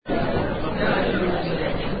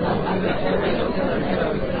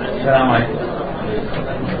Assalamu alaikum.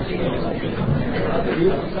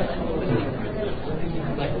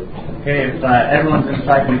 Okay, if everyone's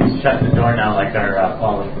inside, we can shut the door now like our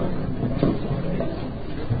followers.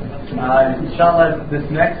 Inshallah, this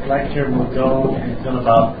next lecture will go until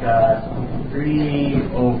about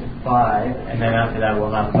 3:05, and then after that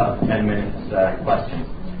we'll have about 10 minutes questions.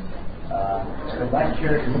 The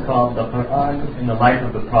lecture is called The Quran in the Life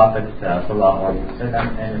of the Prophet Sallallahu Alaihi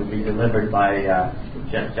Wasallam, and it will be delivered by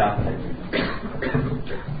Sheikh Jafar.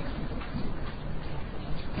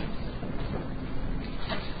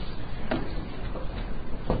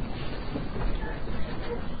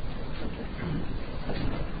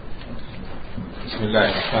 بسم الله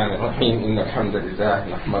الرحمن الرحيم إن الحمد لله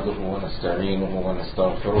نحمده ونستعينه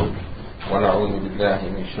ونستغفره ونعوذ بالله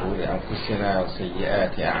من شرور أنفسنا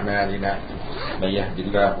وسيئات أعمالنا من يهد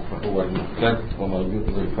الله فهو المهتد ومن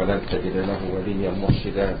يضلل فلن تجد له وليا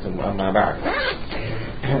مرشدا ثم أما بعد.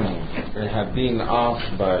 We have been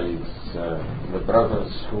asked by the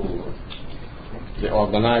brothers the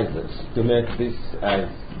organizers, to make this as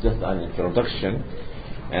just an introduction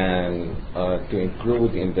and to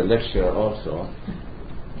include in the lecture also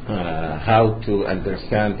how to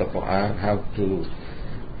understand the Quran, how to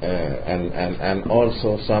and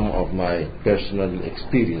also some of my personal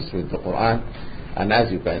experience with the Quran. And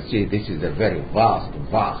as you can see, this is a very vast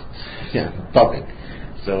topic.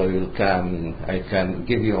 So I can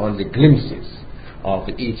give you only glimpses of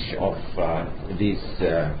each of these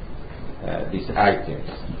items.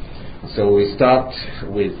 So we start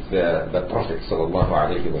with the Prophet sallallahu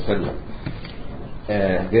alaihi wasallam.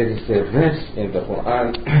 There is a verse in the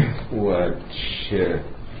Quran which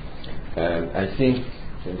I think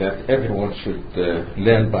that everyone should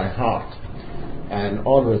learn by heart and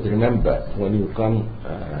always remember when you come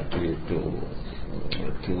to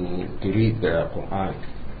read the Quran.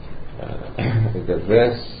 The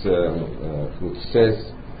verse which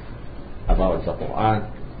says about the Quran,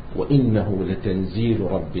 وَإِنَّهُ لَتَنْزِيلُ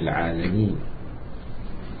رَبِّ الْعَالَمِينَ.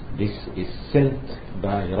 This is sent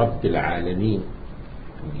by رَبِّ الْعَالَمِينَ,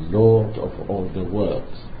 Lord of all the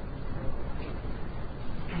worlds.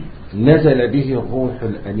 نزل به الروح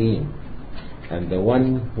الأمين, and the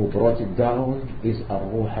one who brought it down is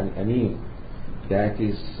الروح الأمين, that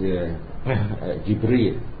is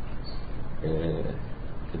Jibreel,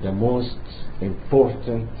 the most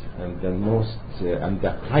important and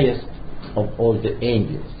the highest of all the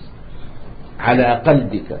angels. على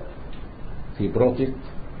قلبك, he brought it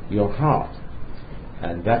your heart,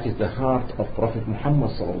 and that is the heart of Prophet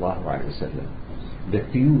Muhammad sallallahu alaihi wasallam, the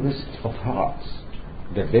purest of hearts,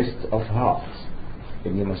 the best of hearts.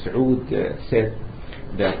 Ibn Mas'ud said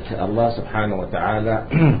that Allah subhanahu wa ta'ala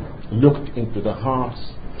looked into the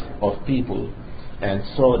hearts of people and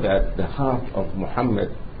saw that the heart of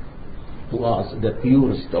Muhammad was the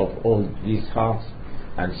purest of all these hearts,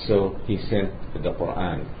 and so he sent the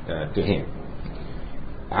Quran to him.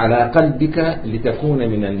 على قلبك لتكون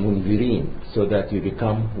من المنذرين, so that you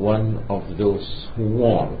become one of those who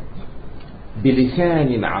warn.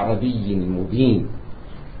 بلسان عربي مبين,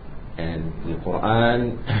 and the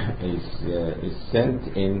Quran is sent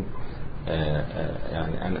in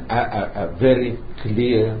a very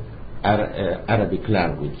clear Arabic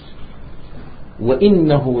language.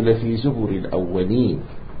 وإنه لفي زبر الأولين,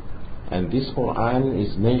 and this Quran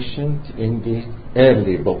is mentioned in the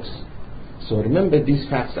early books. So remember these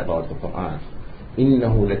facts about the Quran.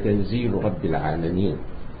 إنه لتنزيل رب العالمين,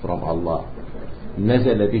 from Allah.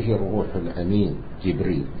 نزل به الروح الأمين,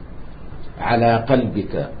 Jibreel. على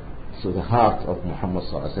قلبك, so the heart of Muhammad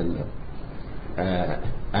صلى الله عليه وسلم,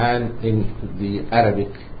 and in the Arabic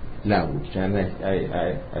language. And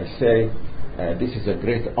I say this is a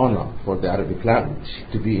great honor for the Arabic language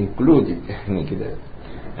to be included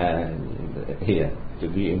here, to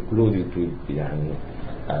be included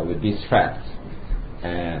with these facts.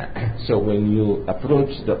 So when you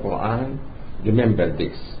approach the Quran, remember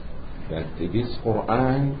this, that this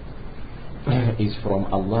Quran is from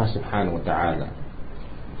Allah subhanahu wa ta'ala,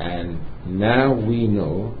 and now we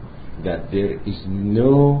know that there is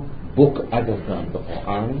no book other than the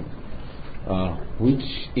Quran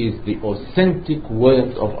which is the authentic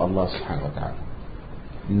word of Allah subhanahu wa ta'ala.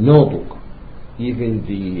 No book. Even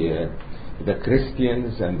the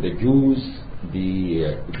Christians and the Jews,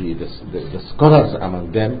 the scholars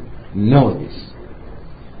among them know this.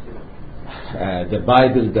 The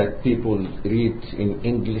Bible that people read in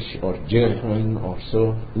English or German or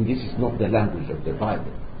so, this is not the language of the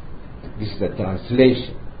Bible. This is a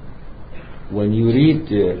translation. When you read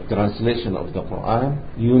the translation of the Quran,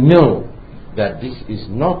 you know that this is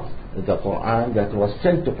not the Quran that was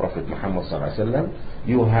sent to Prophet Muhammad sallallahu alaihi wasallam.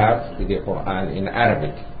 You have the Quran in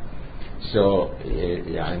Arabic, So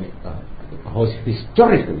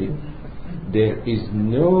historically there is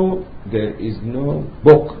no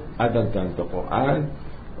book other than the Quran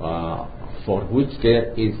for which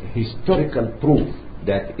there is historical proof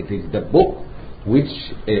that it is the book which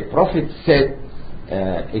a prophet said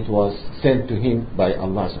it was sent to him by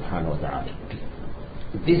Allah subhanahu wa ta'ala.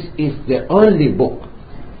 This is the only book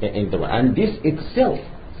in the world, and this itself,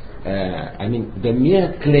 the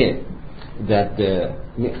mere claim that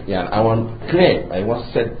I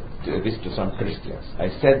once said this to some Christians. I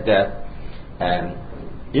said that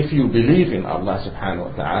if you believe in Allah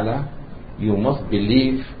subhanahu wa ta'ala, you must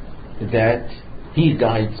believe that He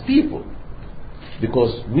guides people,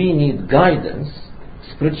 because we need guidance,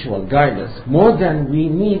 spiritual guidance, more than we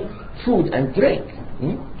need food and drink.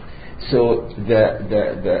 So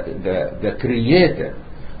the Creator,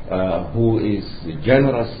 who is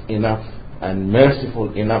generous enough and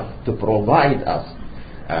merciful enough to provide us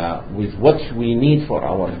with what we need for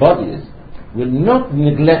our bodies, will not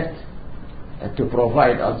neglect to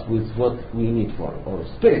provide us with what we need for our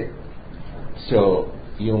spirit. So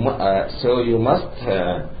you must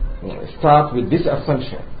start with this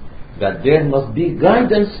assumption that there must be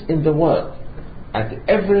guidance in the world at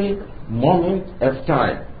every moment of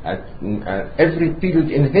time, at every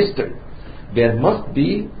period in history. There must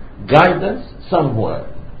be guidance somewhere.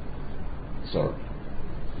 So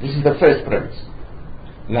this is the first premise.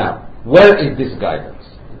 Now, where is this guidance?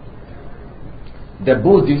 The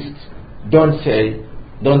Buddhists don't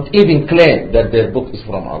even claim that their book is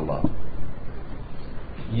from Allah.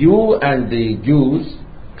 You and the Jews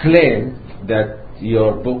claim that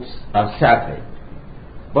your books are sacred,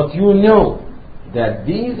 but you know that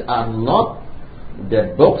these are not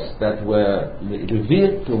the books that were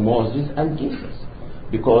revealed to Moses and Jesus,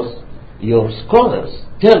 because your scholars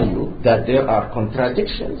tell you that there are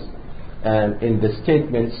contradictions in the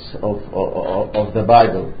statements of the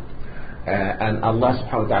Bible, and Allah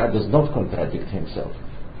subhanahu wa ta'ala does not contradict Himself.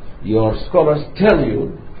 Your scholars tell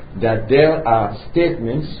you that there are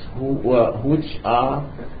statements which are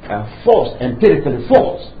false, empirically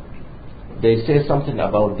false. They say something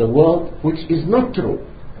about the world which is not true.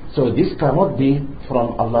 So this cannot be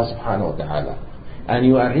from Allah subhanahu wa ta'ala. And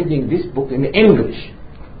you are reading this book in English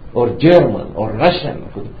or German or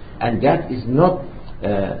Russian, and that is not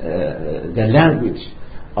the language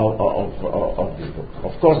of this book.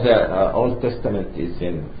 Of course, the Old Testament is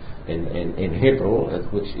in Hebrew,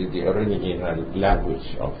 which is the original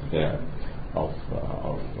language of the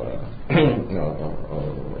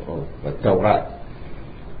Torah.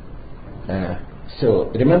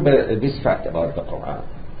 So remember this fact about the Quran.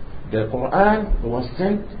 The Quran was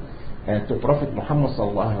sent to Prophet Muhammad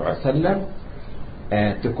sallallahu alaihi wasallam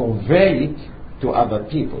to convey it to other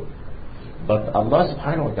people. But Allah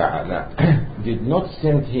subhanahu wa ta'ala did not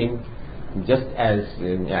send him just as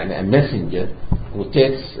a messenger who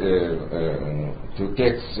takes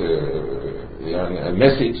a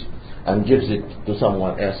message and gives it to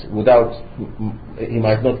someone else without, he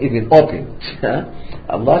might not even open it.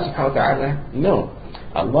 Allah subhanahu wa ta'ala, no.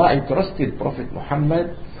 Allah entrusted Prophet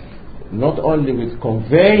Muhammad not only with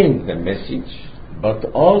conveying the message, but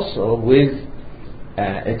also with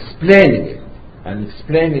explaining it, and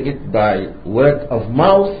explaining it by word of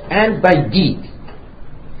mouth and by deed.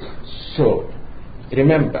 So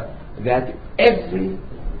remember that every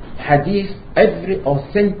hadith, every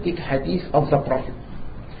authentic hadith of the Prophet,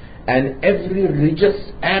 and every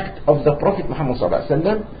religious act of the Prophet Muhammad sallallahu alaihi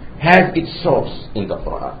wasallam has its source in the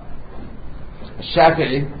Quran.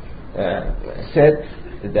 Shafi'i said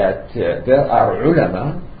that there are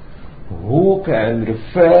ulama who can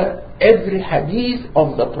refer every hadith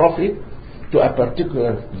of the Prophet to a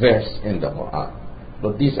particular verse in the Quran.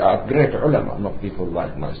 But these are great ulama, not people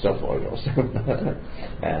like myself or yourself.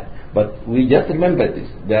 But we just remember this,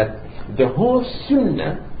 that the whole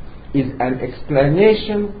Sunnah is an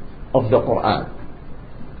explanation of the Quran.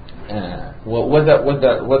 Whether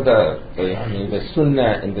the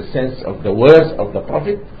Sunnah in the sense of the words of the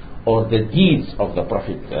Prophet or the deeds of the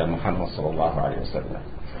Prophet Muhammad sallallahu alaihi wasallam.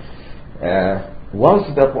 Once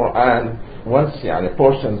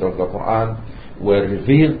portions of the Quran were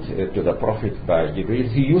revealed to the Prophet by Jibreel,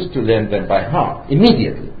 he used to learn them by heart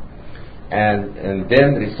immediately, and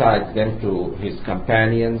then recite them to his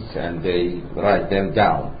companions, and they write them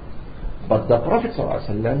down. But the Prophet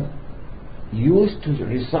ﷺ used to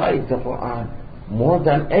recite the Quran more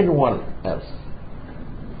than anyone else.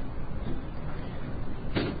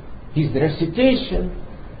 His recitation,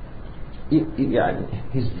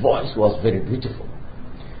 his voice was very beautiful.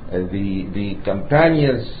 The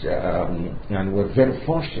companions were very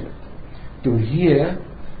fortunate to hear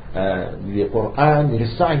the Quran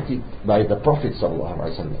recited by the Prophet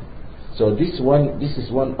ﷺ. So this is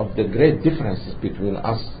one of the great differences between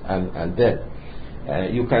us and them.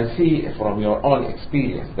 You can see from your own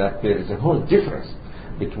experience that there is a whole difference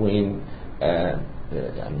between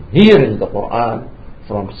hearing the Quran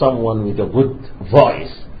from someone with a good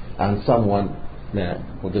voice and someone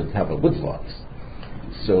who doesn't have a good voice.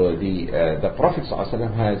 So the Prophet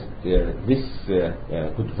ﷺ has this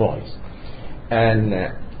good voice, and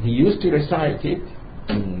he used to recite it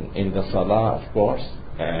in the Salah, of course,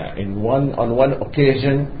 on one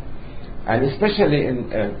occasion, and especially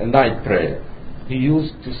in night prayer. He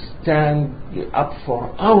used to stand up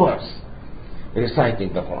for hours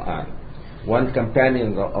reciting the Quran. One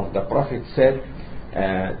companion of the Prophet said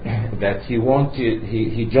that he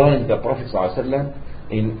joined the Prophet ﷺ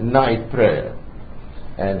in night prayer,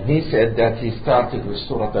 and he said that he started with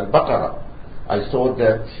Surah Al-Baqarah. I thought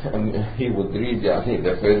that he would read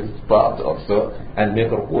the first part or so and make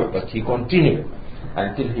ruku', but he continued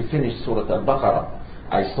until he finished Surah Al-Baqarah.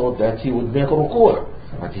 I thought that he would make ruku',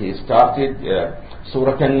 but he started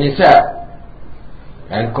Surah Al-Nisa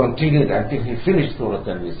and continued until he finished Surah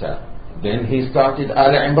Al-Nisa. Then he started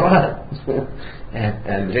Al-Imran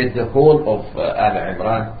and read the whole of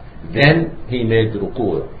Al-Imran. Then he made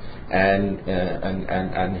ruku', and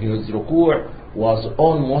his ruku' was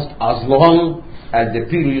almost as long as the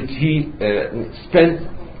period he spent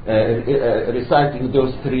reciting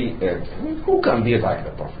those three. Who can be like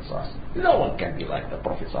the Prophet ﷺ? No one can be like the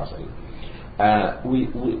Prophet ﷺ.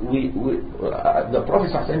 The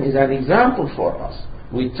Prophet ﷺ is an example for us.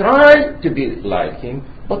 We try to be like him,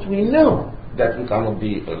 but we know that we cannot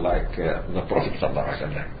be like the Prophet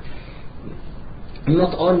ﷺ.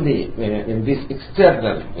 Not only in this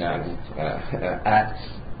external acts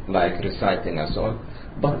like reciting and so on,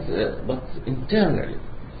 but internally.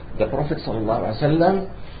 The Prophet ﷺ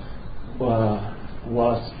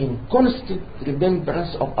was in constant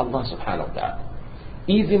remembrance of Allah subhanahu wa ta'ala.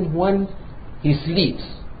 Even when he sleeps,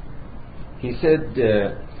 he said,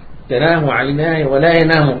 تنام عيناي ولا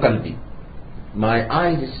ينام قلبي. My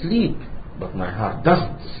eyes sleep, but my heart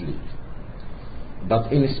doesn't sleep.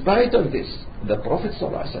 But in spite of this, the Prophet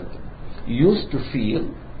ﷺ used to feel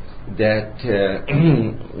that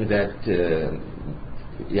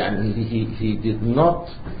he did not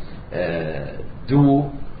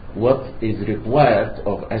do what is required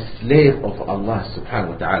of a slave of Allah subhanahu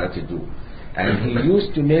wa ta'ala to do. And he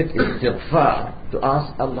used to make istighfar, to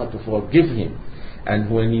ask Allah to forgive him.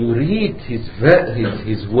 And when you read his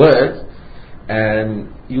words,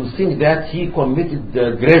 you think that he committed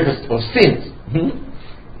the gravest of sins.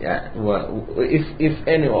 Well, if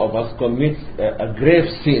any of us commits a grave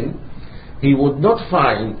sin, he would not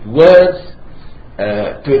find words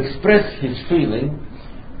to express his feeling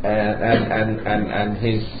and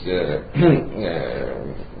his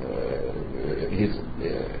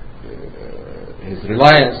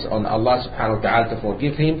reliance on Allah subhanahu wa ta'ala to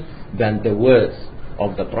forgive him than the words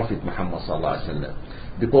of the Prophet Muhammad sallallahu alaihi wasallam,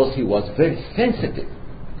 because he was very sensitive.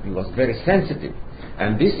 He was very sensitive,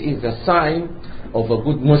 and this is a sign of a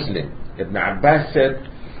good Muslim. Ibn Abbas said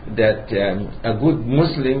that a good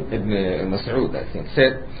Muslim, Ibn Mas'ud I think,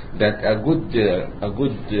 said that a good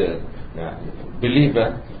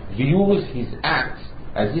believer views his acts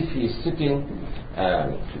as if he is sitting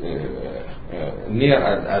near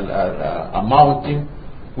a mountain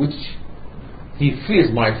which he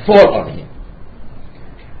fears might fall on him.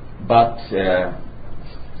 But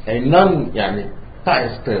a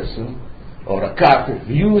non-pious person or a kafir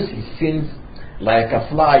views his sins like a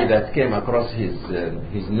fly that came across his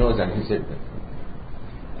nose and his head.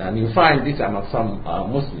 And you find this among some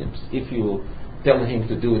Muslims. If you tell him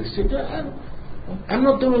to do it, he says, I'm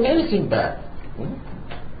not doing anything bad.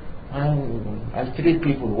 I treat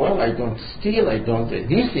people well, I don't steal, I don't...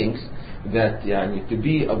 He thinks that to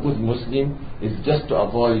be a good Muslim is just to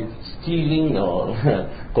avoid stealing or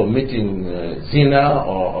committing zina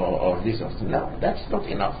or this or that. No, that's not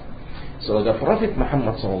enough. So the Prophet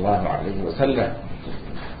Muhammad sallallahu alaihi wasallam,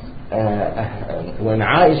 when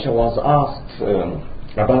Aisha was asked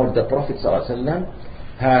about the Prophet sallallahu alaihi wasallam,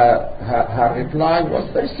 her reply was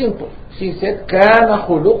very simple. She said, كان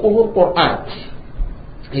خلقه القرآن.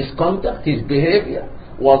 His conduct, his behavior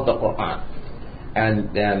was the Quran,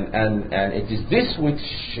 and it is this which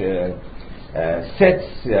sets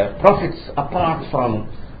prophets apart from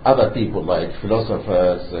other people like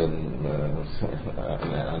philosophers and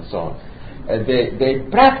so on. They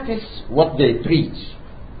practice what they preach.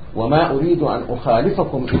 وما أريد أن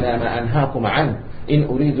أخالفكم إلى ما أنهاكم عنه إن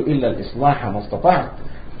أريد إلا الإصلاح ما استطعت.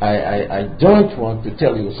 I don't want to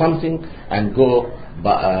tell you something and go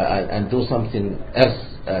and do something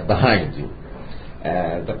else behind you.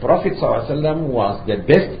 The Prophet ﷺ was the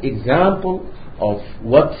best example of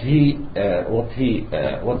what he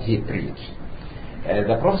preached.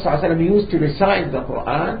 The Prophet ﷺ used to recite the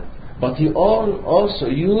Quran, but he also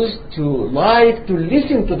used to like to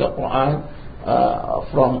listen to the Quran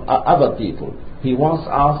from other people. He once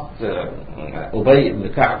asked Ubay ibn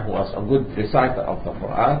Ka'b, who was a good reciter of the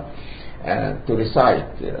Quran, to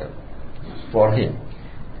recite for him.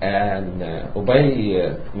 And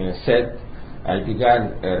Ubay said, I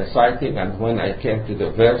began reciting, and when I came to the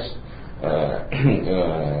verse,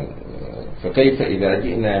 فكيف إذا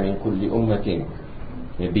جئنا من كل أمة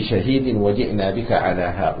بشهيد وجئنا بك على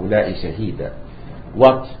هؤلاء شهيدا.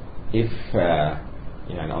 What if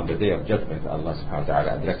on the day of judgment, Allah subhanahu wa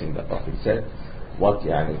ta'ala addressing the Prophet said, what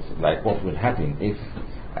will happen if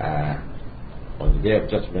on the day of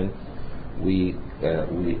judgment we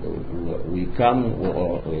come,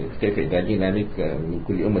 كيف إذا جئنا من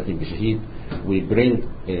كل أمة بشهيد, we bring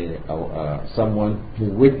someone who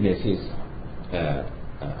witnesses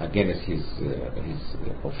against his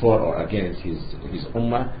for or against his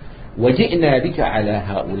ummah, وجئنا بك على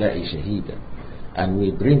هؤلاء شهيدا, and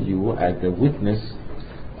we bring you as the witness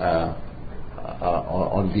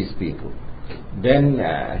on these people. Then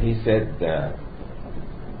he said,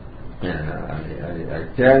 I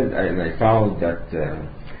turned and I found that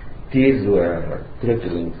tears were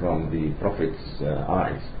trickling from the Prophet's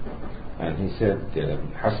eyes, and he said,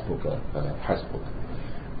 "Hasbuka, hasbuka."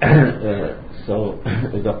 So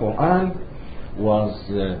the Quran was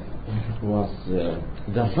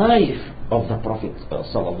the life of the Prophet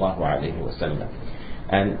sallallahu alaihi wasallam,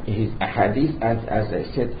 and his ahadith, as I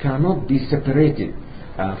said, cannot be separated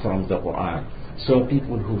from the Quran. So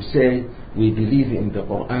people who say we believe in the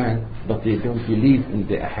Quran but they don't believe in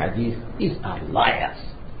the ahadith, these are liars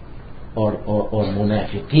or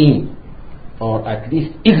munafiqeen, or at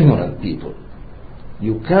least ignorant people.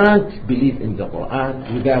 You can't believe in the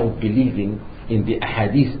Quran without believing in the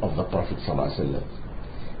ahadith of the Prophet ﷺ.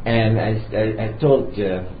 And I told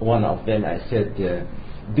one of them, I said,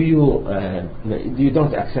 you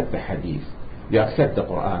don't accept the hadith, you accept the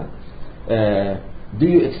Quran. Do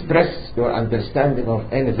you express your understanding of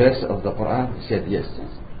any verse of the Quran? He said, yes.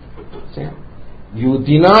 So, you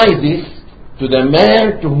deny this to the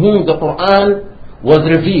man to whom the Quran was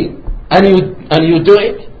revealed, and you do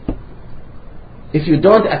it. If you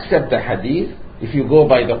don't accept the hadith, if you go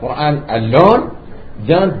by the Quran alone,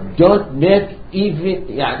 don't make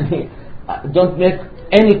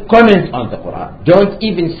any comment on the Quran. Don't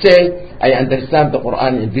even say, I understand the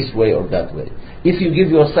Quran in this way or that way. If you give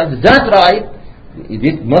yourself that right,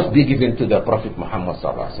 it must be given to the Prophet Muhammad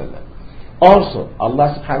sallallahu alaihi wasallam. Also,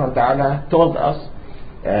 Allah subhanahu wa ta'ala told us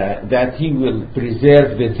that He will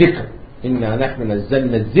preserve the dhikr. إِنَّا نَحْنُ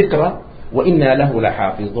نَزَّلْنَا الذِّكْرَ وَإِنَّا لَهُ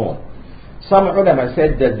لَحَافِظُونَ. Some ulama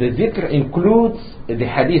said that the dhikr includes the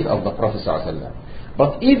hadith of the Prophet sallallahu alaihi wasallam.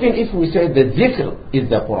 But even if we say the dhikr is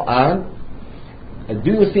the Quran,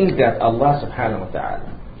 do you think that Allah subhanahu wa ta'ala,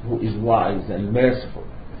 who is wise and merciful,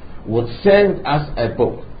 would send us a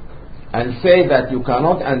book and say that you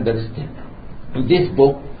cannot understand this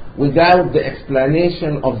book without the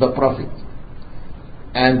explanation of the Prophet,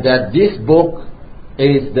 and that this book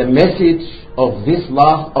is the message of this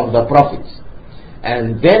last of the prophets,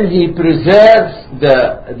 and then he preserves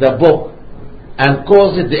the book and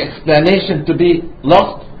causes the explanation to be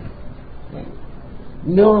lost?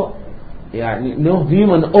 No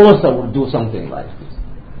human author will do something like this.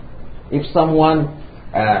 If someone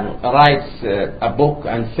writes a book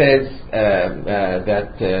and says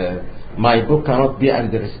that my book cannot be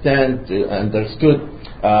understood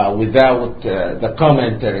without the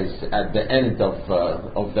commentaries at the end of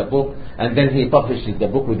the book, and then he publishes the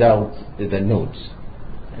book without the notes,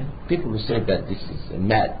 people will say that this is a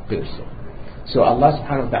mad person. So Allah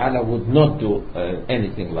subhanahu wa ta'ala would not do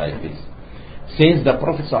anything like this. Since the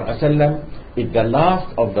Prophet ﷺ is the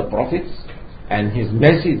last of the prophets, and his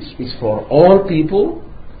message is for all people,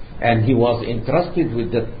 and he was entrusted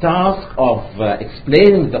with the task of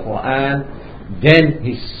explaining the Quran, then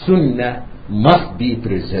his sunnah must be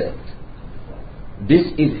preserved.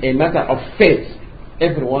 This is a matter of faith.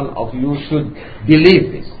 Every one of you should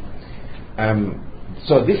believe this.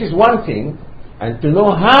 So this is one thing, and to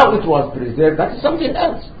know how it was preserved, that is something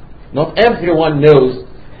else. Not everyone knows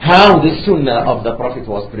how the sunnah of the Prophet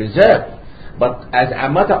was preserved, but as a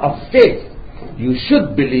matter of faith, you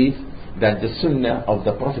should believe that the sunnah of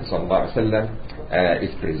the Prophet ﷺ is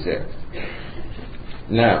preserved.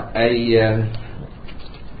 Now,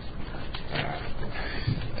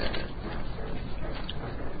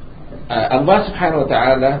 Allah subhanahu wa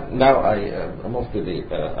ta'ala, now I move to the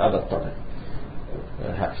other topic.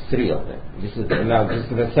 I have three of them. This is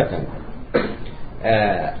the second.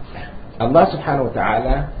 Allah subhanahu wa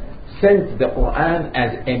ta'ala sent the Quran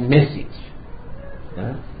as a message.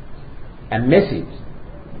 A message.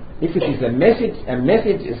 If it is a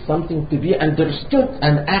message is something to be understood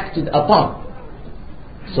and acted upon.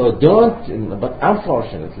 So but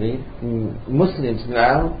unfortunately, Muslims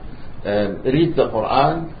now read the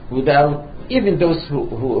Quran without, even those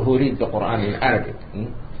who read the Quran in Arabic,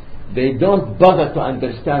 they don't bother to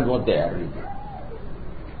understand what they are reading.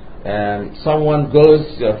 Someone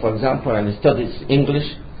goes, for example, and studies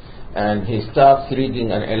English, and he starts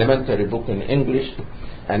reading an elementary book in English,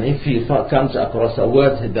 and if he comes across a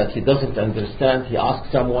word that he doesn't understand, he asks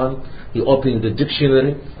someone, he opens the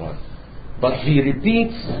dictionary, but he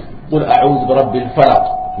repeats قل أعوذ برب الفلق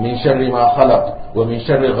من شر ما خلق ومن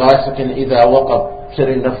شر غاسق إذا وقب شر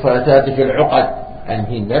النفاثات في العقد, and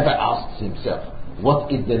he never asks himself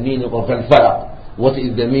what is the meaning of al-falaq, what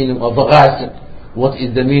is the meaning of غاسق, what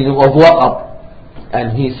is the meaning of waqab,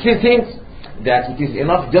 and he thinks that it is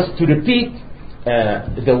enough just to repeat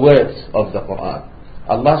the words of the Quran.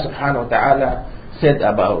 Allah subhanahu wa ta'ala said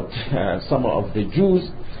about some of the Jews,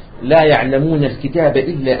 لا يعلمون الكتاب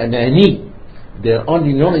إلا أماني. Their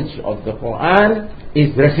only knowledge of the Quran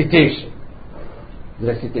is recitation.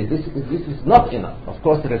 This is not enough. Of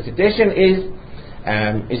course, recitation is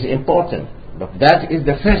important, but that is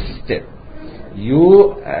the first step.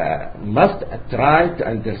 You must try to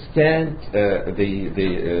understand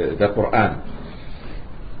the Quran.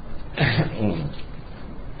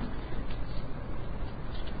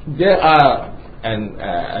 There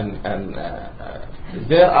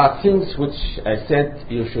are things which I said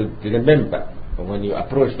you should remember when you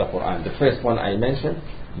approach the Quran. The first one I mentioned.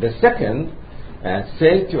 The second,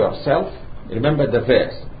 say to yourself, remember the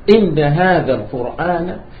verse, إِنَّ هَذَا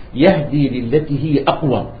الْقُرْآنَ يَهْدِي لِلَّتِي هِيَ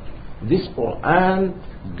أَقْوَمُ. This Quran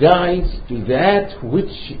guides to that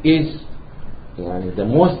which is the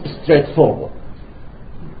most straightforward.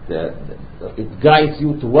 It guides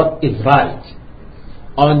you to what is right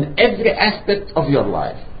on every aspect of your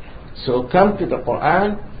life. So come to the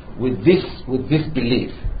Quran with this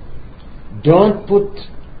belief. Don't put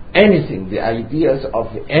anything, the ideas of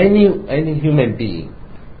any human being,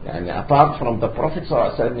 and apart from the Prophet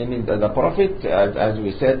ﷺ, meaning the Prophet, as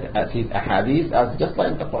we said, as his ahadith, as just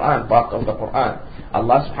like the Quran, part of the Quran.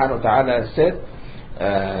 Allah subhanahu wa ta'ala said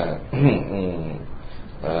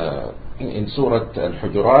in Surah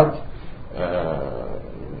Al-Hujurat,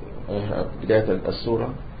 بداية السورة,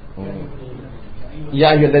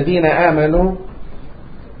 يا أيها الذين آمنوا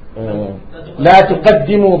لا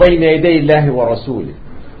تقدموا بين يدي الله ورسوله.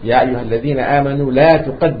 يا أيها الذين آمنوا لا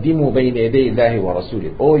تقدموا بين يدي الله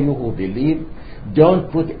ورسوله. O you who believe,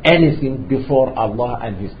 don't put anything before Allah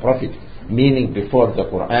and His Prophet, meaning before the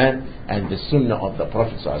Quran and the Sunnah of the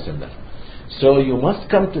Prophet ﷺ. So you must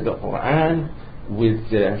come to the Quran with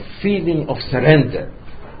the feeling of surrender.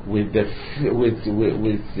 You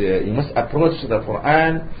must approach the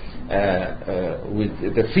Quran with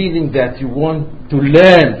the feeling that you want to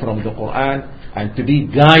learn from the Quran and to be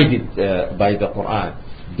guided by the Quran.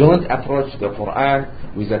 Don't approach the Quran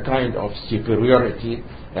with a kind of superiority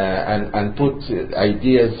and put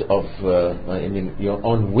ideas of your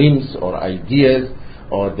own whims or ideas,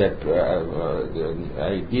 or that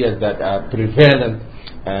ideas that are prevalent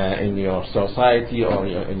in your society or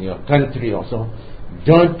in your country or so.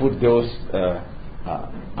 Don't put those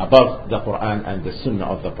above the Quran and the Sunnah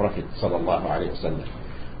of the Prophet sallallahu alaihi wasallam.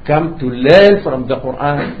 Come to learn from the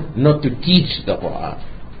Quran, not to teach the Quran.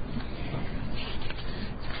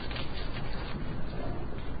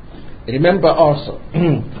 Remember also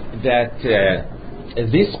that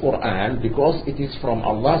this Quran, because it is from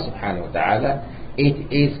Allah subhanahu wa ta'ala,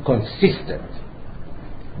 it is consistent.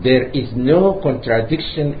 There is no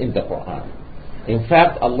contradiction in the Quran. In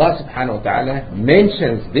fact, Allah subhanahu wa ta'ala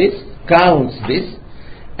mentions this, counts this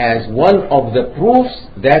as one of the proofs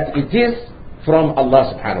that it is from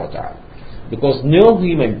Allah subhanahu wa ta'ala. Because no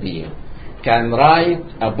human being can write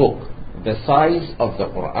a book the size of the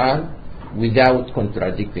Quran without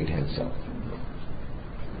contradicting himself.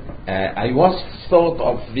 I once thought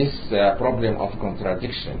of this problem of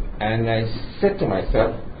contradiction, and I said to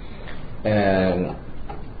myself,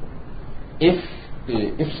 if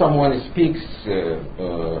someone speaks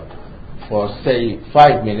for say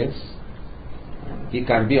 5 minutes, he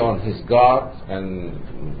can be on his guard and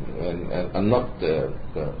not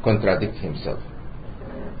contradict himself.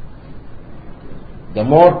 The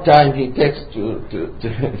more time he takes to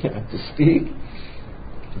speak,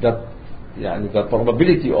 the the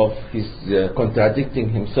probability of his contradicting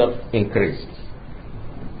himself increases.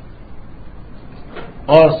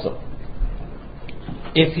 Also,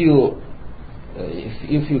 if you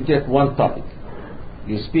take one topic,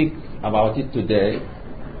 you speak about it today,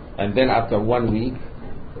 and then after 1 week,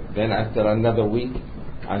 then after another week,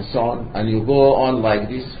 and so on, and you go on like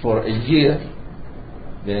this for a year,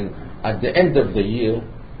 then at the end of the year,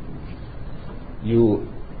 you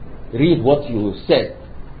read what you said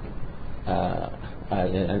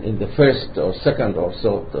in the first or second or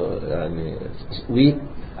so week,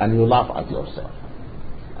 and you laugh at yourself.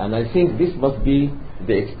 And I think this must be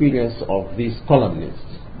the experience of these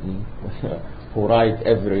columnists who write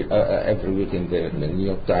every week in the New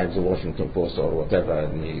York Times, the Washington Post, or whatever,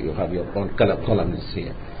 and you have your own columnists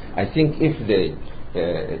here. I think if they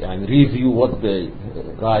review what they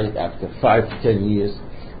write after 5-10 years,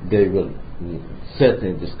 they will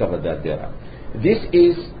certainly discover that there are. This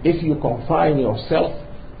is if you confine yourself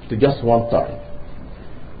to just one topic.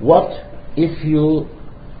 What if you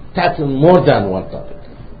tackle more than one topic?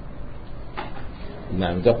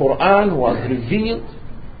 Now, the Quran was revealed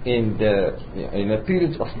in a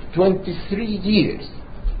period of 23 years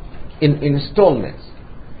in installments,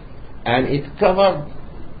 and it covered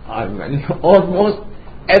almost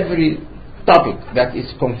every topic that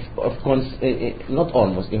is not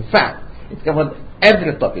almost, in fact, it covered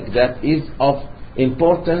every topic that is of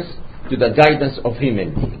importance to the guidance of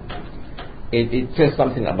human beings. It says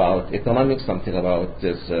something about economics, something about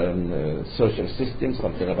social systems,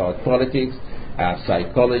 something about politics,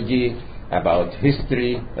 psychology, about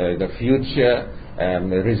history, the future,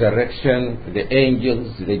 resurrection, the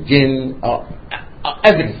angels, the jinn,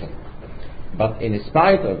 everything. But in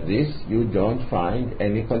spite of this, you don't find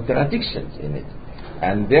any contradictions in it.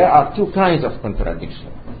 And there are two kinds of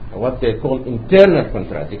contradiction. What they call internal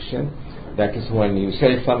contradiction, that is when you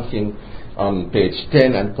say something on page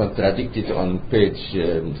 10 and contradict it on page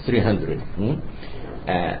 300.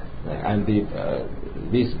 And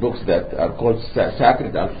these books that are called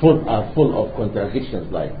sacred are full of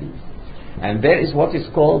contradictions like this. And there is what is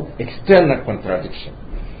called external contradiction.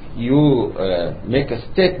 You make a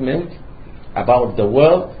statement about the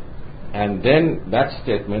world, and then that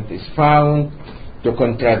statement is found to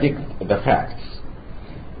contradict the facts.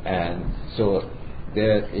 And so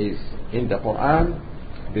there is, in the Quran,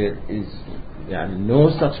 there is no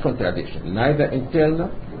such contradiction, neither internal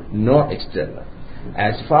nor external.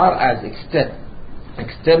 As far as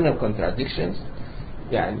external contradictions,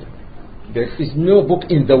 there is no book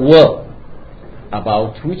in the world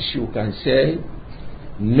about which you can say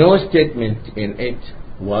no statement in it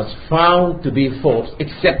was found to be false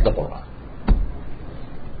except the Quran.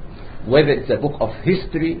 Whether it's a book of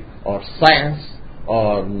history or science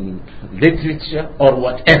or literature or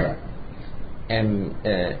whatever, and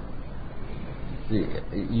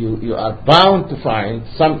you are bound to find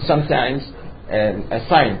sometimes a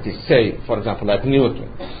scientist, say for example like Newton,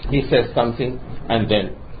 he says something, and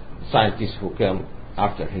then scientists who come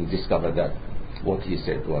after him discover that what he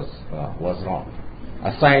said was wrong.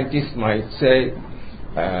 A scientist might say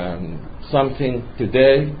something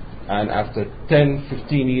today, and after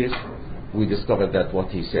 10-15 years we discover that what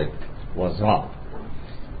he said was wrong.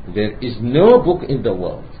 There is no book in the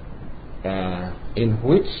world in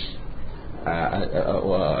which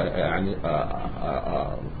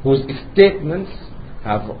whose statements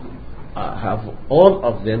have all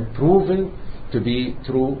of them proven to be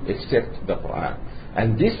true except the Quran.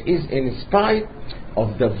 And this is in spite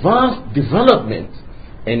of the vast development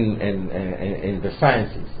in the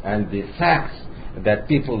sciences and the facts that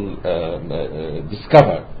people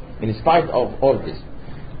discover, in spite of all this.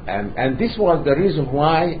 And this was the reason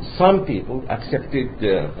why some people accepted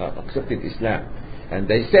Islam. And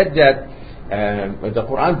they said that the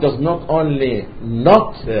Quran does not only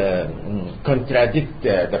not contradict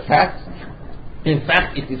the facts, in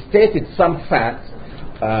fact it stated some facts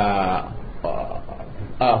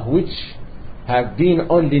which have been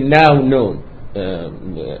only now known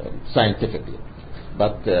scientifically.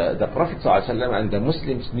 But the Prophet ﷺ and the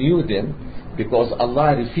Muslims knew them because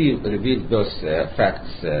Allah revealed those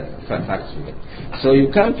facts to them. So you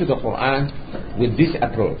come to the Quran with this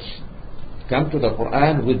approach. Come to the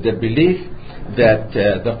Quran with the belief that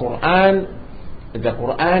the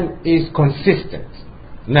Quran is consistent.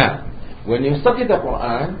 Now, when you study the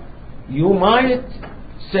Quran, you might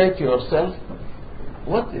say to yourself,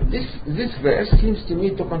 "What this verse seems to me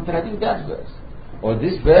to contradict that verse, or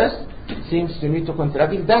this verse seems to me to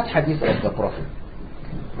contradict that hadith of the Prophet."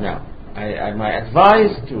 Now, my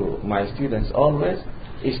advice to my students always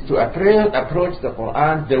is to approach the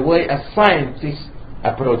Quran the way a scientist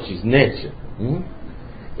approaches nature.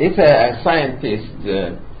 if a scientist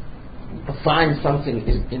finds something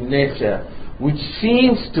in nature which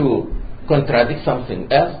seems to contradict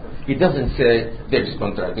something else, he doesn't say there is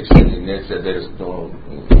contradiction in nature, there is no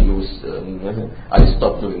use, I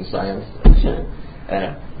stop doing science.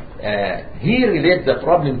 He relates the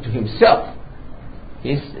problem to himself.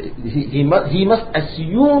 He must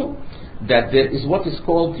assume that there is what is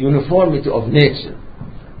called uniformity of nature.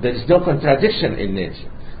 There is no contradiction in nature.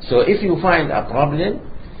 So if you find a problem,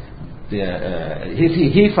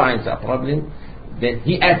 if he finds a problem, then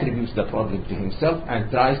he attributes the problem to himself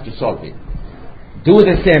and tries to solve it. Do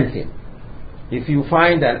the same thing. If you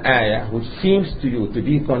find an ayah which seems to you to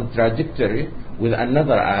be contradictory with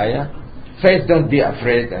another ayah, first don't be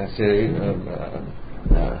afraid and say,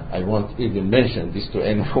 I won't even mention this to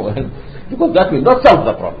anyone, because that will not solve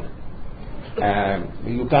the problem.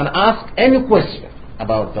 You can ask any question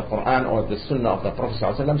about the Quran or the Sunnah of the Prophet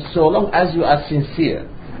ﷺ, so long as you are sincere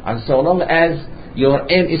and so long as your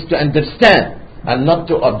aim is to understand and not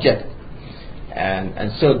to object.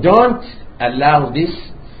 And so don't allow this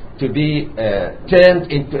to be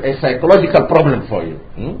turned into a psychological problem for you.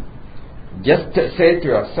 Just say to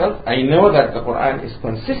yourself, I know that the Quran is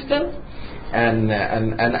consistent, and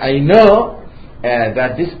I know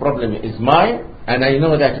that this problem is mine, and I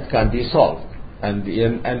know that it can be solved. And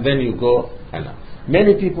then you go. And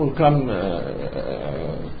many people come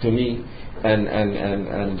to me and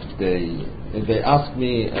they ask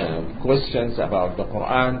me questions about the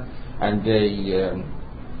Quran, and they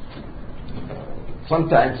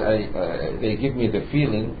sometimes they give me the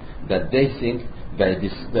feeling that they think that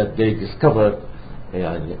they discovered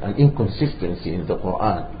an inconsistency in the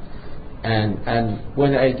Quran. And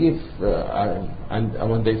when I give and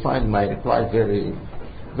when they find my reply very,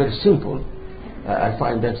 very simple, I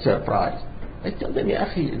find them surprised. I tell them, Ya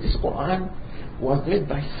Akhi, this Quran was read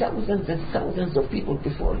by thousands and thousands of people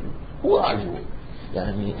before you. Who are you?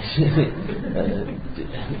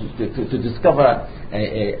 To discover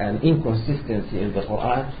an inconsistency in the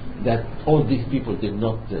Quran that all these people did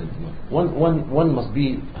not. One must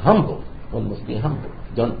be humble. One must be humble.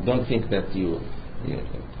 Don't think that you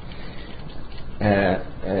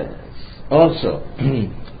also,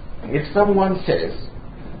 if someone says,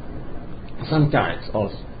 sometimes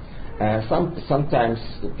also, sometimes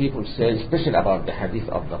people say, especially about the hadith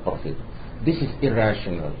of the Prophet, this is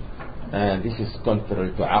irrational, this is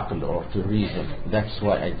contrary to aql or to reason, that's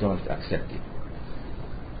why I don't accept it.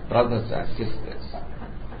 Brothers and sisters,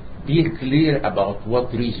 be clear about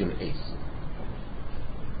what reason is.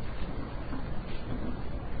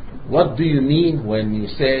 What do you mean when you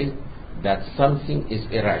say that something is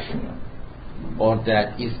irrational, or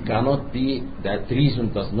that it cannot be, that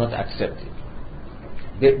reason does not accept it?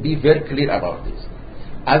 Be very clear about this.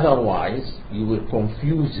 Otherwise, you will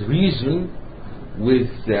confuse reason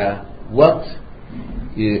with what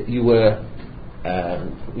you were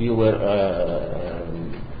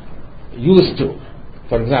used to.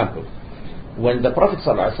 For example, when the Prophet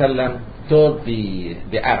ﷺ told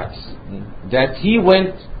the Arabs that he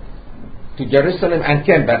went to Jerusalem and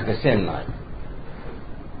came back the same night,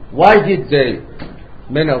 why did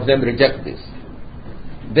many of them reject this?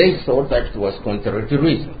 They thought that it was contrary to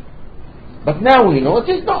reason. But now we know it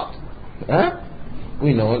is not.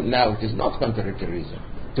 We know now it is not contrary to reason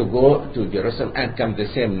to go to Jerusalem and come the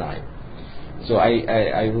same night. So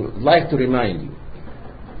I would like to remind you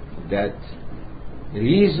that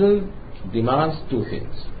reason demands two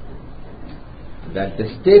things: that the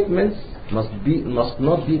statements must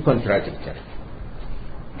not be contradictory.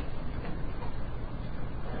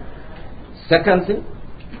 Second thing,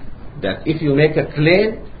 that if you make a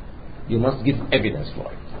claim, you must give evidence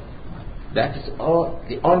for it. That is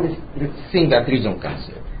the only thing that reason can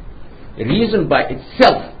say. Reason by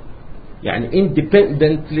itself,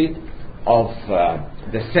 independently of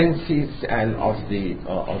the senses and of the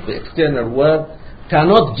external world,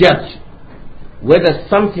 cannot judge whether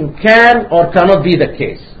something can or cannot be the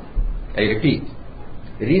case. I repeat,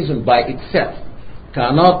 reason by itself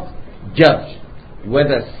cannot judge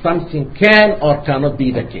whether something can or cannot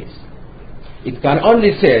be the case. It can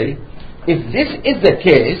only say, if this is the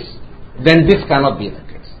case, then this cannot be the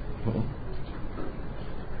case.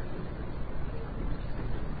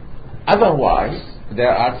 Otherwise,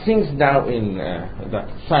 there are things now in that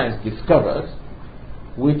science discovers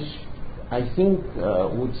which I think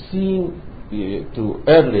would seem to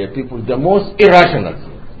earlier people the most irrational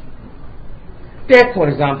thing. Take, for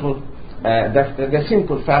example, the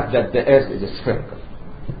simple fact that the earth is spherical.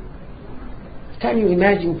 Can you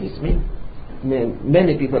imagine this?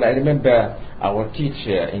 Many people, I remember our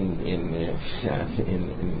teacher in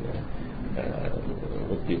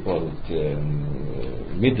what do you call it,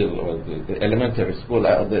 middle or the elementary school,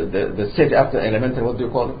 the stage after elementary, what do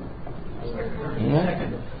you call it?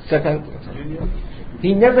 Second.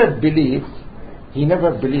 He never believed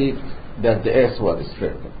that the earth was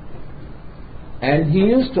spherical. And he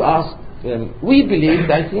used to ask, we believed,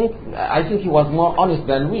 I think he was more honest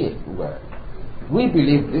than we were. We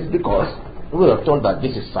believed this because we were told that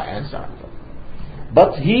this is science.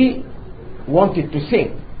 But he wanted to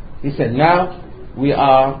think. He said, now we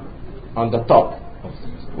are on the top.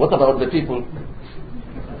 What about the people?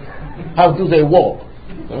 How do they walk?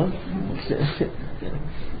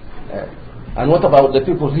 And what about the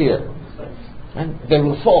people here? And they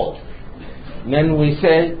will fall. Then we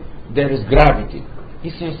say there is gravity.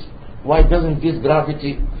 He says, why doesn't this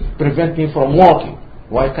gravity prevent me from walking?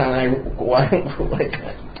 Why can't I? Why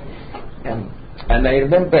can't? And I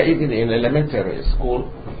remember even in elementary school,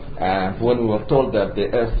 when we were told that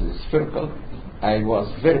the earth is spherical, I was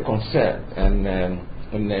very concerned. And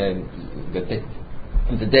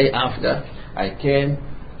the day after, I came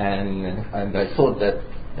and I thought that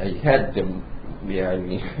I had the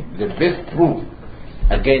best proof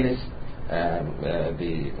against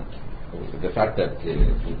the fact that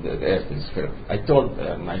the earth is spherical. I told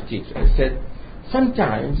my teacher, I said,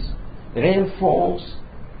 sometimes rain falls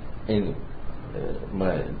in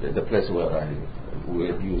the place where we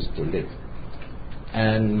used to live,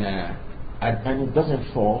 and it doesn't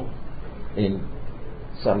fall in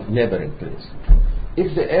some neighboring place.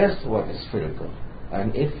 If the earth was spherical,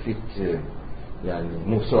 and if it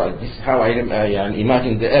moves, so this is how I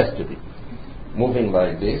imagine the earth to be moving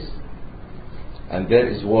like this, and there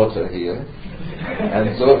is water here,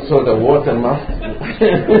 and so the water must.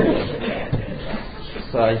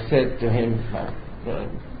 So I said to him,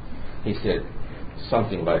 he said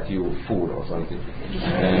something like, "You fool," or something.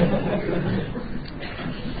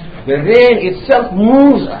 The rain itself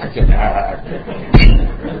moves. I said,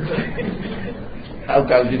 how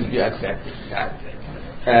can this be accepted?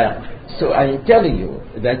 So I'm telling you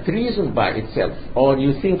that reason by itself, or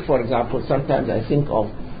you think, for example, sometimes I think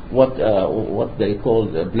of what they call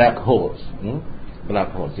black holes.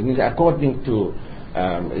 Black holes. It means according to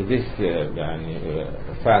this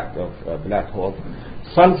fact of black hole,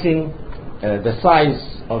 something the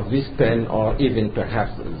size of this pen, or even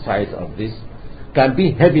perhaps the size of this, can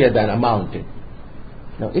be heavier than a mountain.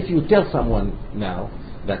 Now, if you tell someone now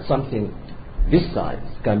that something this size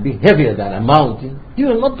can be heavier than a mountain, he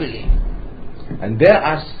will not believe. And there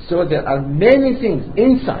are many things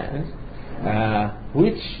in science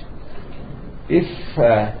which, if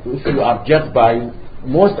you are judged by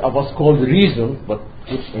most of us call reason, but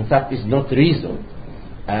which in fact is not reason,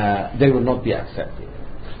 they will not be accepted.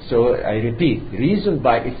 So I repeat, reason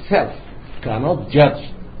by itself cannot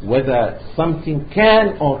judge whether something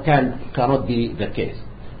can or cannot be the case.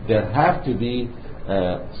 There has to be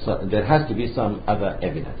some other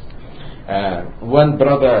evidence. One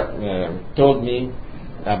brother told me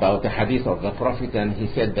about the hadith of the Prophet, and he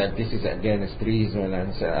said that this is against reason.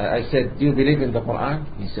 And I said, do you believe in the Quran?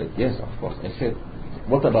 He said, yes, of course. I said,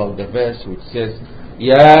 what about the verse which says,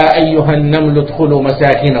 Ya ayyuhan namlu dkhulu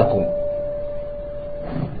masakinakum?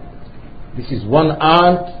 This is one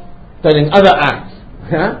ant telling other ants,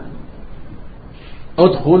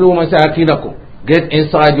 udkhulu masakinakum, get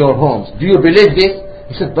inside your homes. Do you believe this?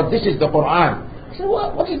 He said, but this is the Quran. I said,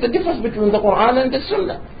 well, what is the difference between the Quran and the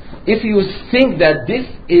Sunnah? If you think that this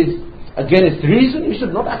is against reason, you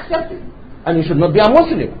should not accept it, and you should not be a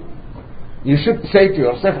Muslim. You should say to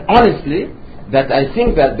yourself honestly that I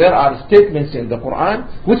think that there are statements in the Quran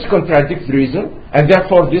which contradict reason, and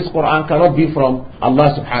therefore this Quran cannot be from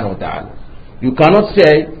Allah subhanahu wa ta'ala. You cannot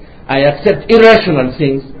say, I accept irrational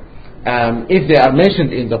things if they are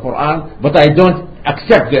mentioned in the Quran, but I don't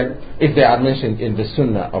accept them if they are mentioned in the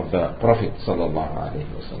Sunnah of the Prophet sallallahu alaihi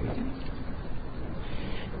wasallam.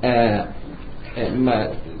 My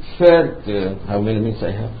third, how many minutes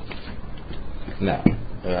I have? Now,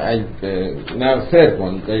 now third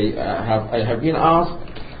one. I have been asked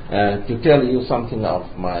to tell you something of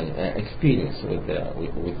my experience with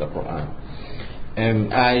the Quran.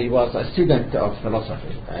 I was a student of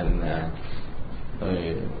philosophy, and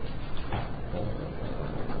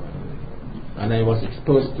I was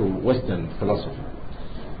exposed to Western philosophy.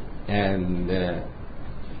 And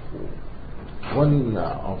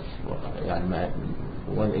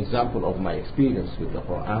one example of my experience with the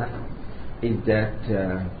Quran is that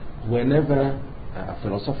whenever a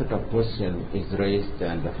philosophical question is raised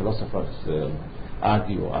and the philosophers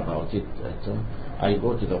argue about it, I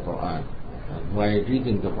go to the Quran. And while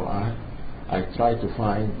reading the Quran, I try to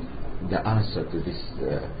find the answer to this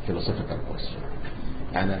philosophical question.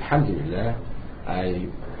 And alhamdulillah, I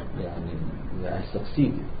I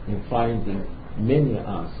succeeded in finding many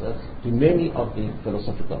answers to many of the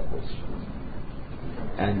philosophical questions.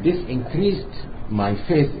 And this increased my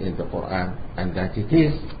faith in the Quran and that it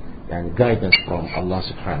is guidance from Allah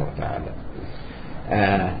subhanahu wa ta'ala.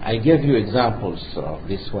 I gave you examples of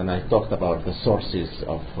this when I talked about the sources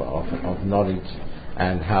of knowledge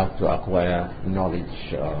and how to acquire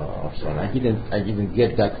knowledge of so on. I didn't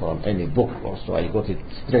get that from any book also. I got it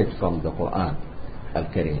straight from the Quran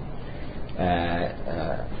al-Karim.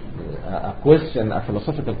 A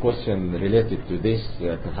philosophical question related to this,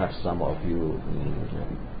 perhaps some of you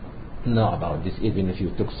know about this, even if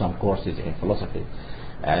you took some courses in philosophy.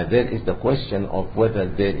 There is the question of whether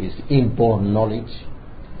there is inborn knowledge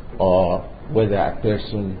or whether a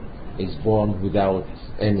person is born without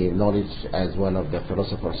any knowledge, as one of the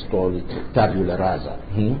philosophers call it, tabula rasa,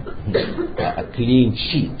 a clean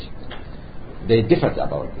sheet. They differed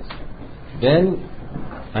about this. Then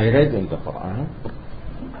I read in the Quran,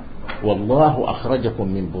 وَاللَّهُ أَخْرَجَكُم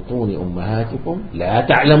مِّن بُطُونِ أُمَّهَاتِكُمْ لَا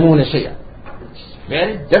تَعْلَمُونَ شَيْئًا.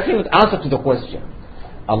 Very definite answer to the question.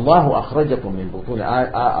 Allah أخرجكم من بطون.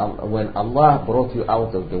 When Allah brought you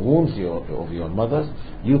out of the wombs of your mothers,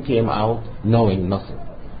 you came out knowing nothing.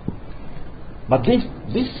 But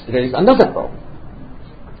this raises another problem.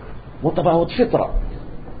 What about fitra?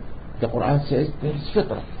 The Quran says there is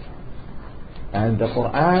fitra. And the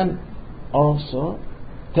Quran also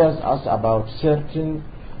tells us about certain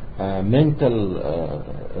mental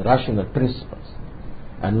rational principles.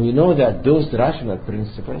 And we know that those rational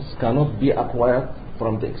principles cannot be acquired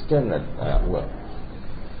from the external world.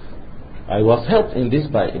 I was helped in this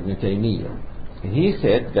by Ibn Taymiyyah. He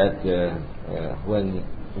said that when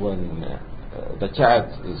the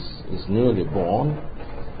child is newly born,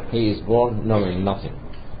 he is born knowing nothing.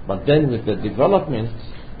 But then with the development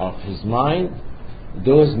of his mind,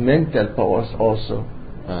 those mental powers also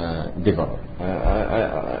develop.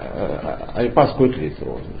 I pass quickly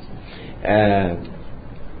through this.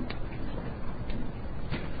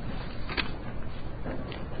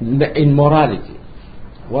 In morality,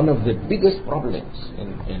 one of the biggest problems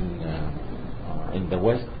in the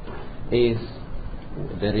West is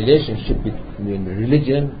the relationship between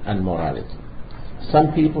religion and morality.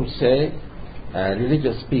 Some people say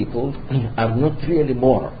religious people are not really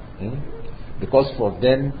moral, because for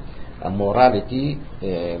them morality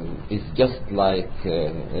is just like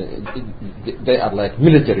they are like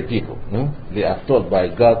military people. They are told by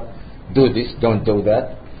God, do this, don't do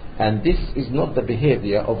that. And this is not the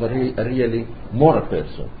behavior of a really moral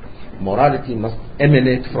person. Morality must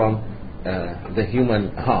emanate from the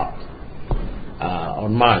human heart or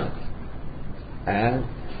mind. And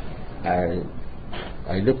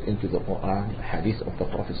I looked into the Quran, hadith of the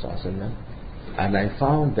Prophet ﷺ, and I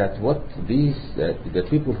found that what the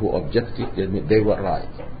people who objected, they were right.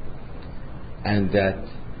 And that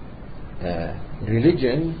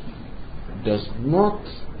religion does not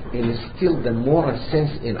instill the moral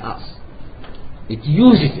sense in us. It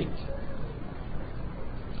uses it.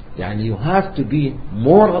 And you have to be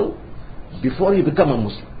moral before you become a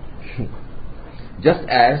Muslim. Just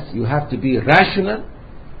as you have to be rational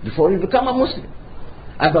before you become a Muslim.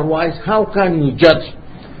 Otherwise, how can you judge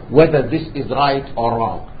whether this is right or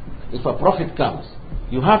wrong? If a prophet comes,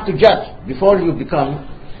 you have to judge before you become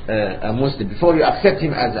a Muslim, before you accept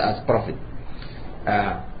him as prophet.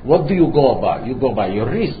 What do you go by? You go by your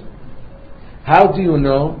reason. How do you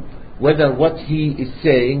know whether what he is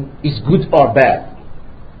saying is good or bad?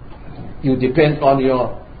 You depend on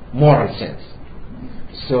your moral sense.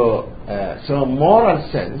 So moral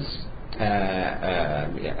sense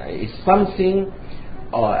is something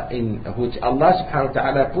in which Allah subhanahu wa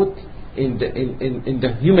ta'ala put in the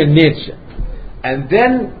human nature. And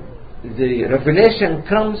then the revelation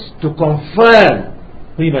comes to confirm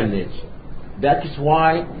human nature. That is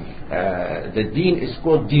why the deen is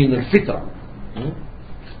called deen al-fitra.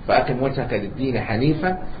 فأقم وجهك للدين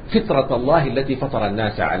حنيفا فطرة الله التي فطر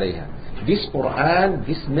الناس عليها. This Quran,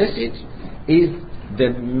 this message is the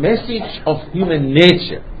message of human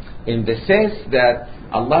nature, in the sense that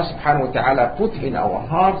Allah subhanahu wa ta'ala put in our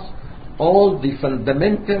hearts all the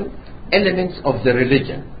fundamental elements of the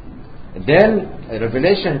religion. Then a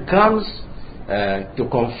revelation comes to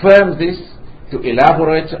confirm this, to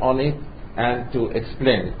elaborate on it, and to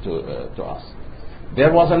explain it to us.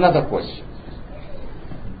 There was another question.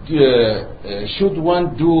 Should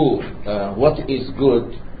one do what is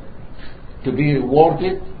good to be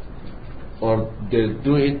rewarded, or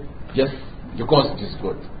do it just because it is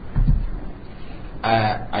good?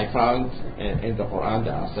 I found in the Quran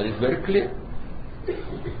the answer is very clear.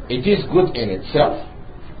 It is good in itself.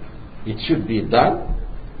 It should be done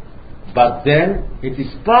But then it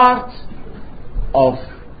is part of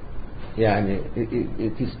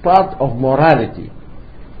it is part of morality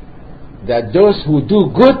that those who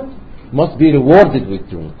do good must be rewarded with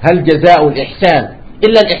doing. هل جزاء الإحسان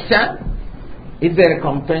إلا الإحسان? Is there a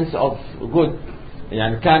recompense of good?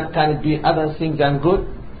 Can it be other things than good?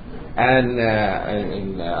 And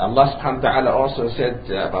Allah subhanahu wa ta'ala also said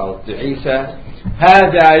about Isa,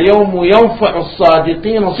 هذا يوم ينفع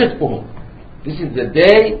الصادقين صدقهم. This is the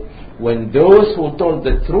day when those who told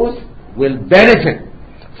the truth will benefit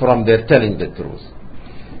from their telling the truth.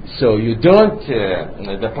 So you don't.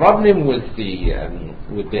 The problem with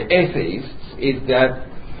the atheists is that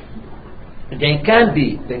they can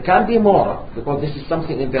be moral because this is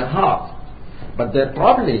something in their heart. But their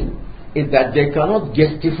problem is that they cannot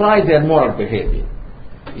justify their moral behavior.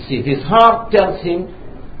 You see, his heart tells him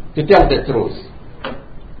to tell the truth.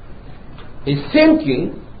 His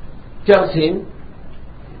thinking tells him,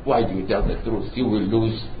 why do you tell the truth? You will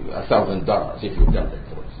lose $1,000 if you tell the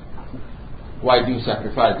truth. Why do you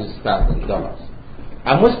sacrifice this $1,000?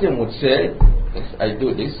 A Muslim would say, yes, I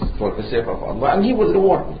do this for the sake of Allah, and He will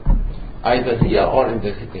reward me, either here or in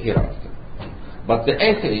the hereafter. But the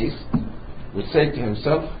atheist would say to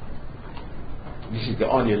himself, this is the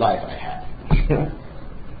only life I have.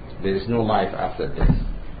 There is no life after death.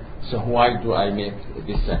 So why do I make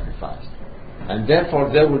this sacrifice? And therefore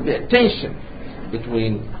there will be a tension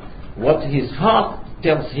between what his heart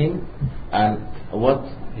tells him and what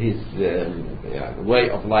his way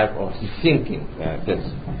of life or his thinking tells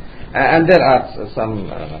him. And there are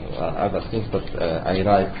some other things, but I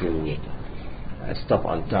like to stop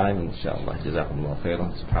on time, inshallah. Jazakumullah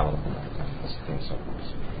khairan. Subhanallah.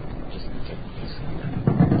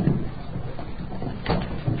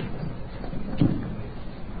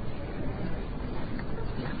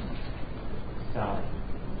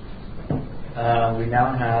 We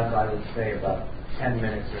now have, I would say, about 10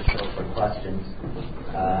 minutes or so for questions.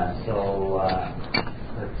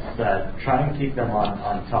 Let's try and keep them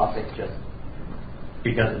on topic just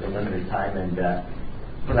because of the limited time, and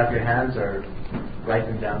put up your hands or write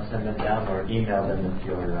them down, send them down, or email them if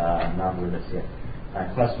you're not with us yet.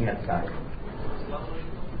 Question at the back.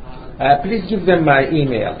 Please give them my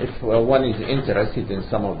email. If one is interested in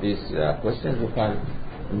some of these questions, you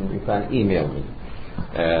can email me.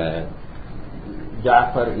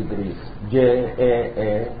 Ja'far Idris, JAAFARIDRIS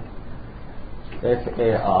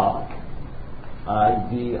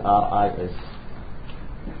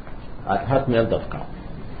 @hotmail.com.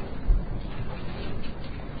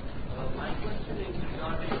 My question is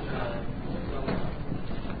regarding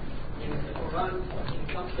in the Quran, in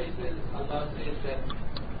some places Allah says that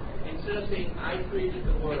instead of saying I created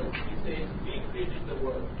the world, He says we created the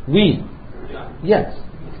world. We? Yeah. Yes.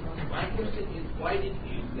 My question is, why did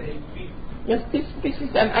He say we? Yes, this is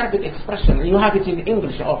an Arabic expression. You have it in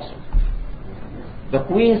English also. The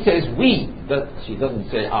Queen says we, but she doesn't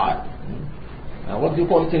say I. What do you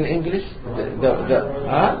call it in English?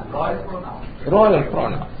 Royal pronoun. Royal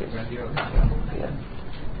pronoun. Yes.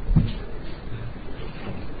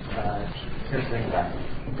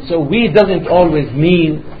 So we doesn't always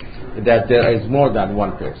mean that there is more than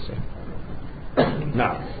one person.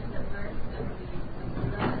 Now.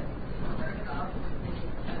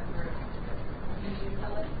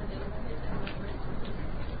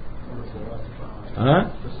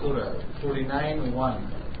 Surah 49:1.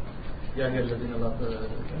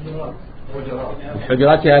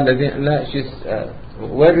 حجراتها الذين لا she's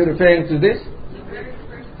were you referring to this?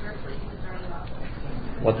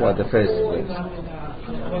 What was the first place?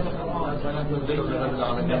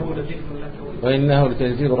 وإنه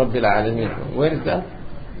لتنزيل رب العالمين. Where is that?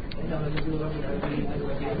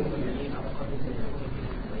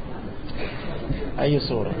 أي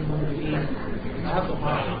سورة?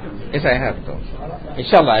 Yes, I have those.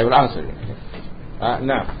 Inshallah, I will answer you.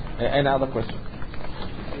 Now, any other question?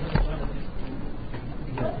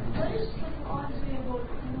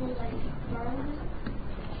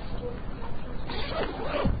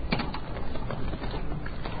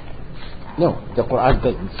 No, the Quran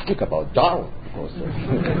doesn't speak about Darwin, of course.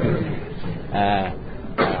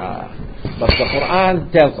 But the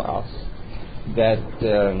Quran tells us that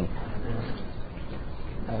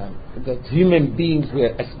that human beings were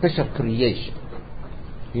a special creation.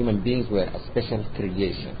 Human beings were a special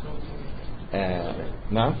creation.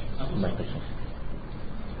 Now, my question.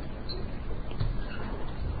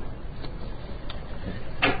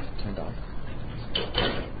 Turn on.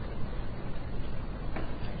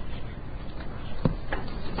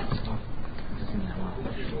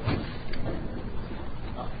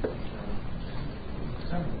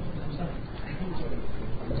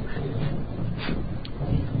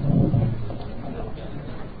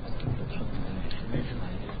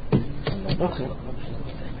 Okay.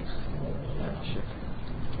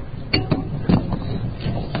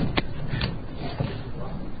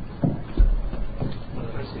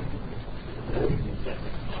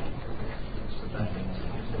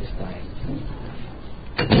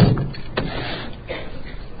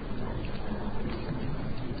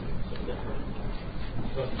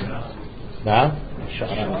 نعم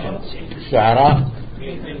شعراء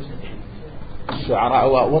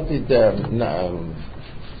what is the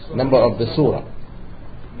number of the surah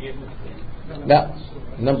لا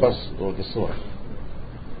numbers of the surah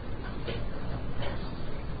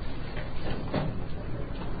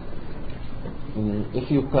if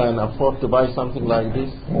you can afford to buy something like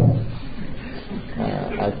this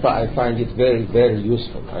I find it very very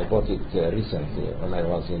useful. I bought it recently when I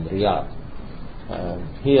was in Riyadh.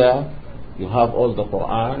 Here you have all the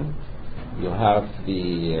Quran, you have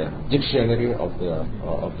the dictionary of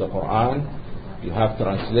the Quran, you have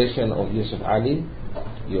translation of Yusuf Ali,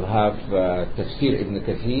 you have Tafsir Ibn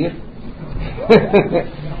Kathir,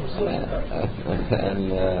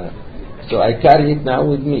 and so I carry it now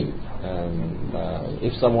with me.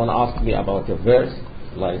 If someone asks me about a verse,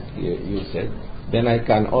 like you said, then I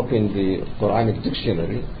can open the Quranic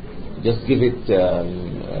dictionary, just give it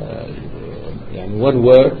one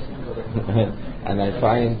word, and I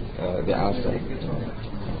find the answer.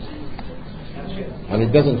 And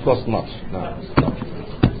it doesn't cost much. No.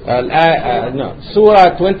 No.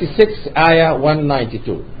 Surah 26, Ayah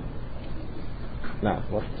 192. Now,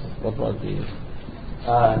 what was the...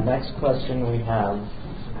 Next question we have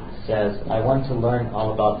says, I want to learn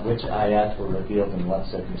all about which ayat were revealed in what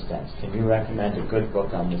circumstance. Can you recommend a good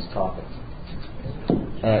book on this topic?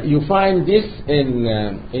 You find this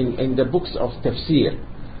in the books of tafsir,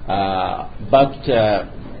 but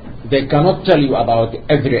they cannot tell you about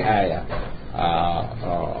every ayah.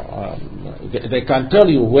 They can tell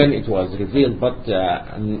you when it was revealed, but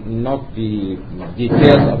not the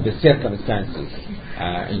details of the circumstances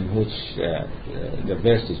in which the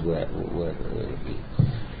verses were revealed.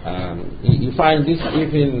 You find this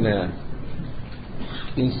even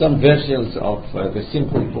in some versions of the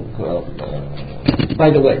simple book. By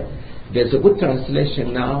the way, there's a good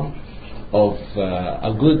translation now of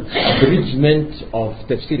a good abridgment of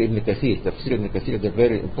Tafsir Ibn Kathir. Tafsir Ibn Kathir is a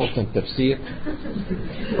very important tafsir.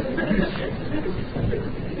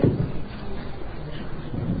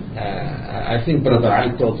 I think Brother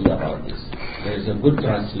Ali told you about this. There is a good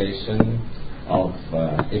translation of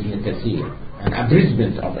Ibn Kathir, an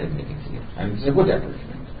abridgment of Ibn Kathir, and it's a good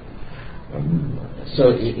abridgment.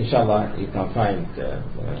 So inshallah you can find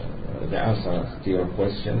the answer to your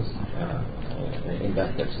questions in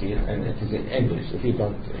that tafsir, and it is in English if you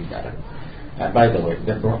don't read Arabic. By the way,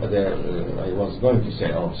 I was going to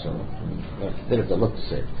say also, there is a lot to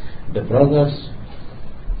say. The brothers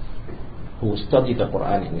who study the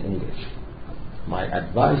Quran in English, my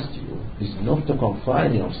advice to you is not to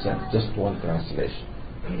confine yourself just to one translation.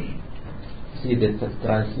 See, the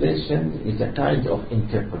translation is a kind of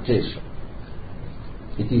interpretation.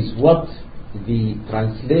 It is what the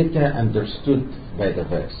translator understood by the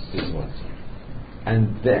verse, is what.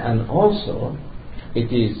 And also,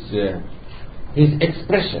 it is his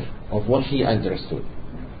expression of what he understood.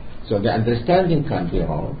 So the understanding can be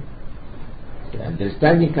wrong, the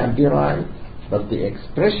understanding can be right, but the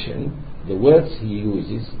expression, the words he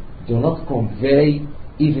uses, do not convey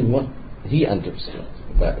even what he understood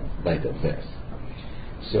by the verse.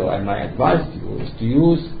 So my advice to you is to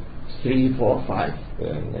use 3, 4, 5,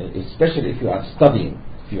 especially if you are studying.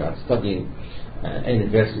 If you are studying any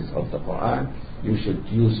verses of the Quran, you should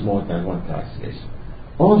use more than one translation.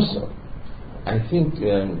 Also, I think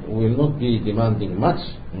we will not be demanding much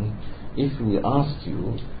if we ask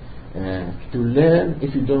you to learn,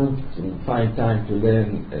 if you don't find time to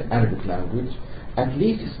learn Arabic language, at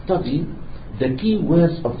least study the key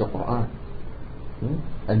words of the Quran.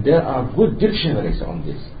 And there are good dictionaries on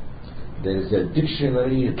this. There is a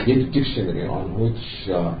dictionary, a big dictionary on which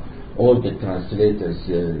all the translators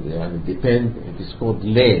depend. It is called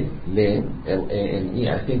Lane, L-A-N-E.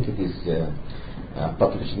 I think it is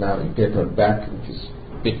published now in paperback, which is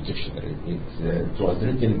big dictionary. It was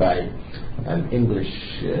written by an English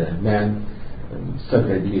man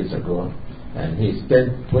several years ago, and he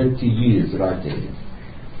spent 20 years writing it.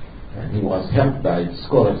 And he was helped by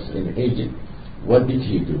scholars in Egypt. What did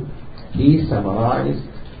he do? He summarized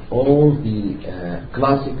all the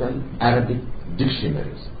classical Arabic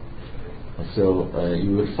dictionaries. So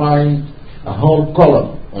you will find a whole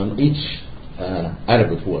column on each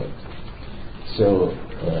Arabic word. So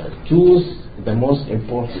choose the most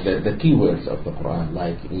important, the keywords of the Quran,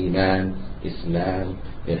 like Iman, Islam,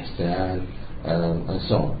 Ihsan, and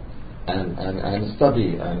so on. and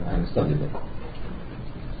study them.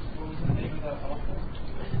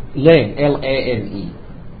 Lane, Lane.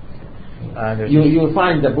 You'll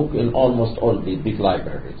find the book in almost all the big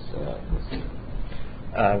libraries.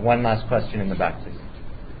 One last question in the back, please.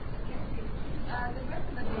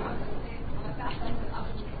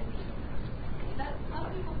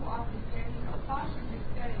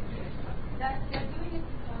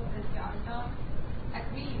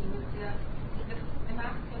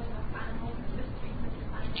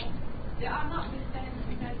 They are not Christians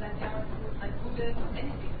because that they are like Buddhists or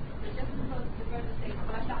anything. It's just because the verse says,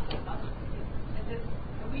 and there's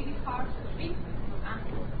a really harsh treatment of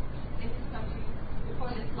animals in this country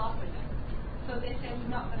before they slaughter them. So they say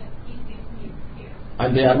we're not going to eat these meat here.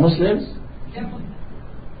 And they are Muslims? They're Muslims.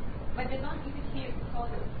 But they don't eat it here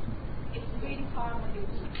because it's really harm what they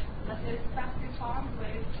do. But there's factory farms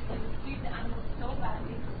where they treat the animals so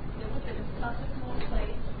badly, they put them in such a small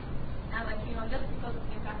place, and just because of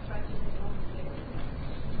the infrastructure,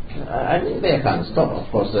 I think they can stop,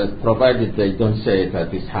 of course, provided they don't say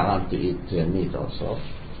that it's haram to eat meat also.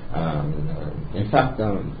 In fact,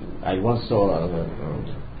 I once saw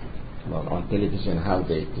on television how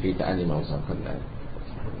they treat animals.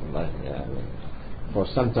 For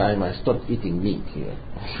some time I stopped eating meat here.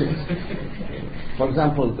 For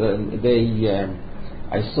example,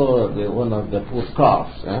 I saw one of the poor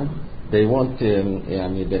calves. They want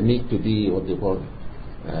the meat to be what they call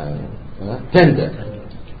tender.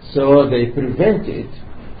 So they prevent it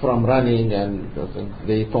from running, and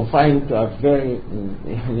they confine it to a very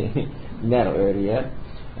narrow area,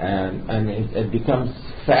 and it becomes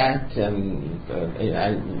fat. And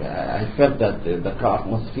I felt that the calf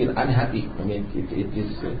must feel unhappy. I mean, it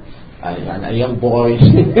is a young boy,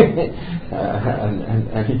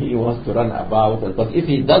 and he wants to run about. But if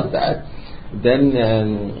he does that, then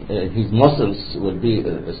his muscles will be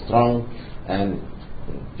strong, and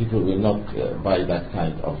people will not buy that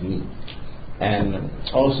kind of meat. And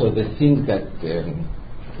also the things that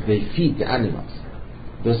they feed the animals,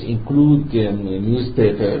 those include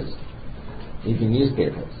newspapers, even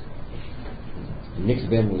newspapers. Mix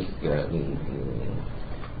them with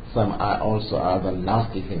some also other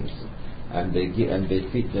nasty things, and they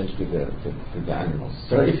feed them to the animals.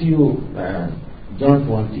 So if you don't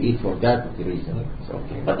want to eat for that reason, it's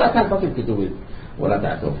okay. But that has nothing to do with what I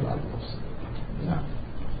thought of animals. No.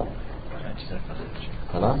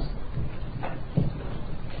 خلاص.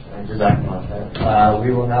 We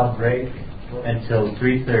will now break until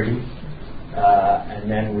 3:30, and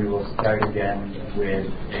then we will start again with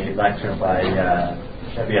a lecture by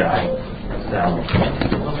Shabir.